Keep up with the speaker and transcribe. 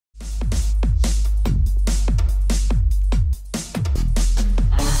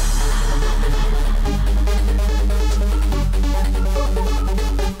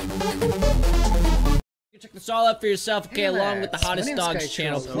all up for yourself, okay? Along with the Hottest Dogs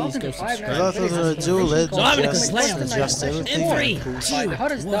channel, please go subscribe. Without further ado, let's adjust everything. In 3, 2,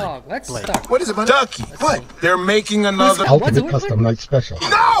 Hottest Dog. Let's start. What is it, Ducky? What? They're making another Ultimate Custom Night Special. No!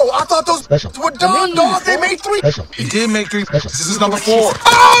 I thought those Special. were done, dog! They made 3! Special. He did make 3. Special. This is number 4.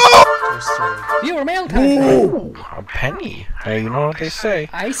 Oh! Viewer mail time. A penny. Hey, you know what they say?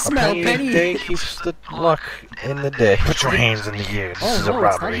 I smell A penny. day keeps the luck in the day. Put your hands in the air. This is a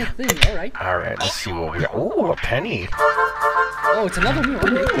robbery. It's not your thing. All right. Alright, let's see what we got. Ooh, a penny. Oh, it's another meal.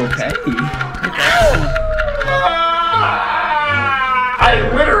 Okay.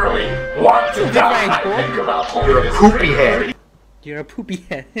 I literally want to die. Think about you're a poopy head. You're a poopy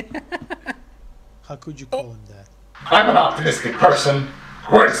head. How could you call him that? I'm an optimistic person.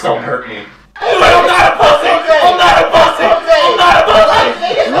 Words don't hurt me. I'm not a pussy! I'm not a pussy! I'm not a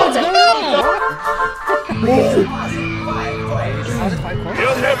pussy! What's going on?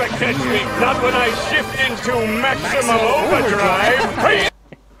 You'll never catch me, not when I shift into maximum overdrive!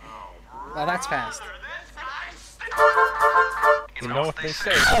 Oh, that's fast. You know what they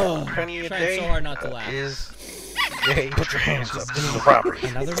say? Oh, A penny a trying day so hard not to laugh. is... Hey, put your hands up. This is a robbery.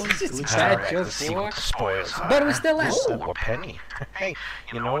 Another one? Bad Alright, joke, let's see boy. what the spoils are. But we still laugh. Ooh, a penny. Hey,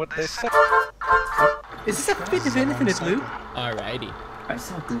 you know what they say? Is this a fit of infinite loop? Alrighty. I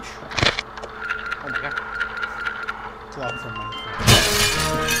saw a good shot. Oh my god. Clap for my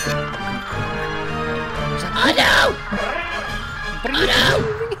Oh no! Oh no!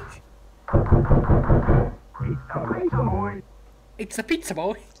 It's a pizza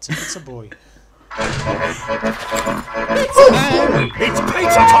boy. It's a boy. It's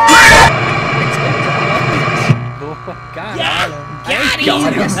pizza time! Oh, God.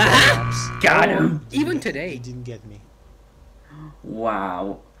 Got him! Even He today. didn't get me.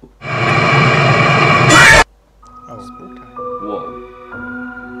 Wow. Oh, Whoa.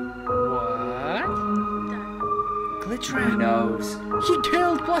 What? Glitch He trap. knows. He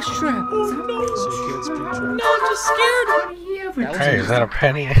killed Blush Trap. so he killed Springtrap. No, I'm just scared! What are you ever That was Hey, is that a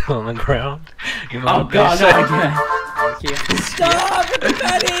penny on the ground? You know Oh what god, they say? not again. Thank you. Stop with the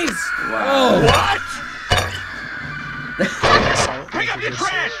pennies! Wow. What? So, Pick up your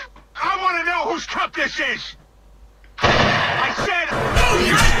trash! I want to know whose cup this is! I said,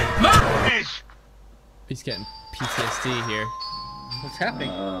 is. He's getting PTSD here. What's happening?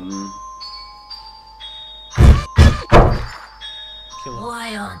 kill him.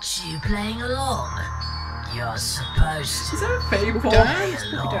 Why aren't you playing along? You're supposed to Is that Fable? play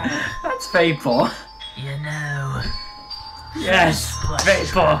along. That's Fable. You know, Yes,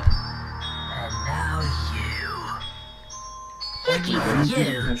 Fable. and now you. Lucky for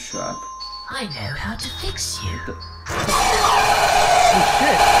you, Push up. I know how to fix you. Oh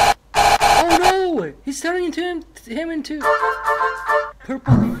shit! Oh no! He's turning him into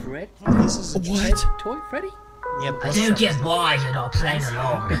Purple Fred. This is a What? Toy Freddy? Yeah, I don't get why you're not playing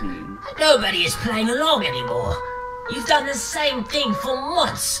along. Nobody is playing along anymore. You've done the same thing for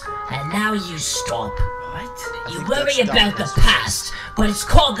months, and now you stop. What? You worry about the past, but it's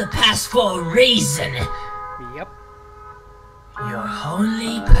called the past for a reason. Yep. Your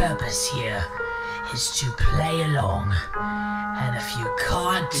only purpose here is to play along. And if you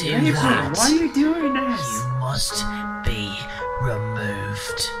can't do Fable, that, why are you doing this? you must be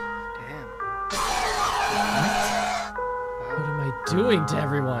removed. What am I doing to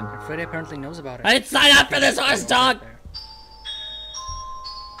everyone? Freddy apparently knows about it. I didn't sign up for this horse dog!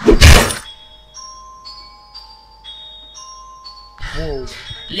 Whoa.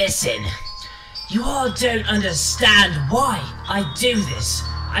 Listen, you all don't understand why I do this.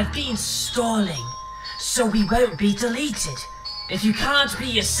 I've been stalling, so we won't be deleted. If you can't be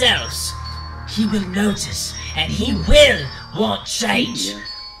yourselves, he will notice, and he will want change.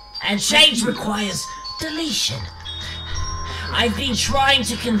 And change requires deletion. I've been trying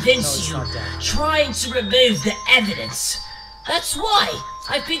to convince you, trying to remove the evidence. That's why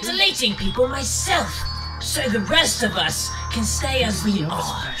I've been deleting people myself, so the rest of us can stay as we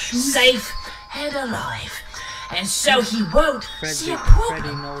are, safe and alive. And so he won't see a Freddy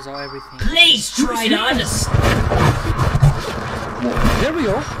problem. knows everything. Please try to understand. There we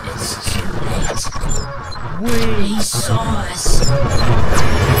go. It's too late. He saw us.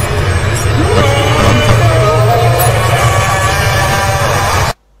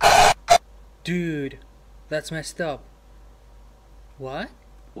 Dude, that's messed up. What?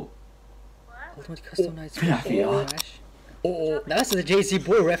 Ultimate Custom Night Special. Oh, that's the JC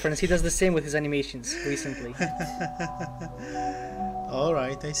Boy reference. He does the same with his animations recently.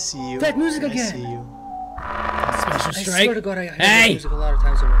 Alright, I see you. That music I again. see you. Special I strike. swear to God, I heard Hey! that music a lot of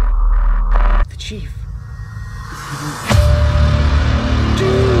times already. The Chief.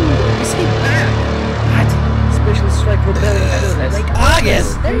 Dude, is he back?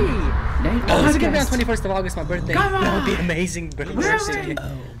 Oh, it's gonna be on 21st of August, my birthday. Come That would be on. amazing birthday.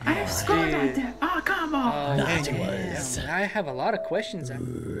 I have scored out there. Oh, come on. Oh, damn. I have a lot of questions.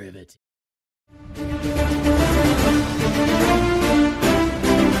 Rivet.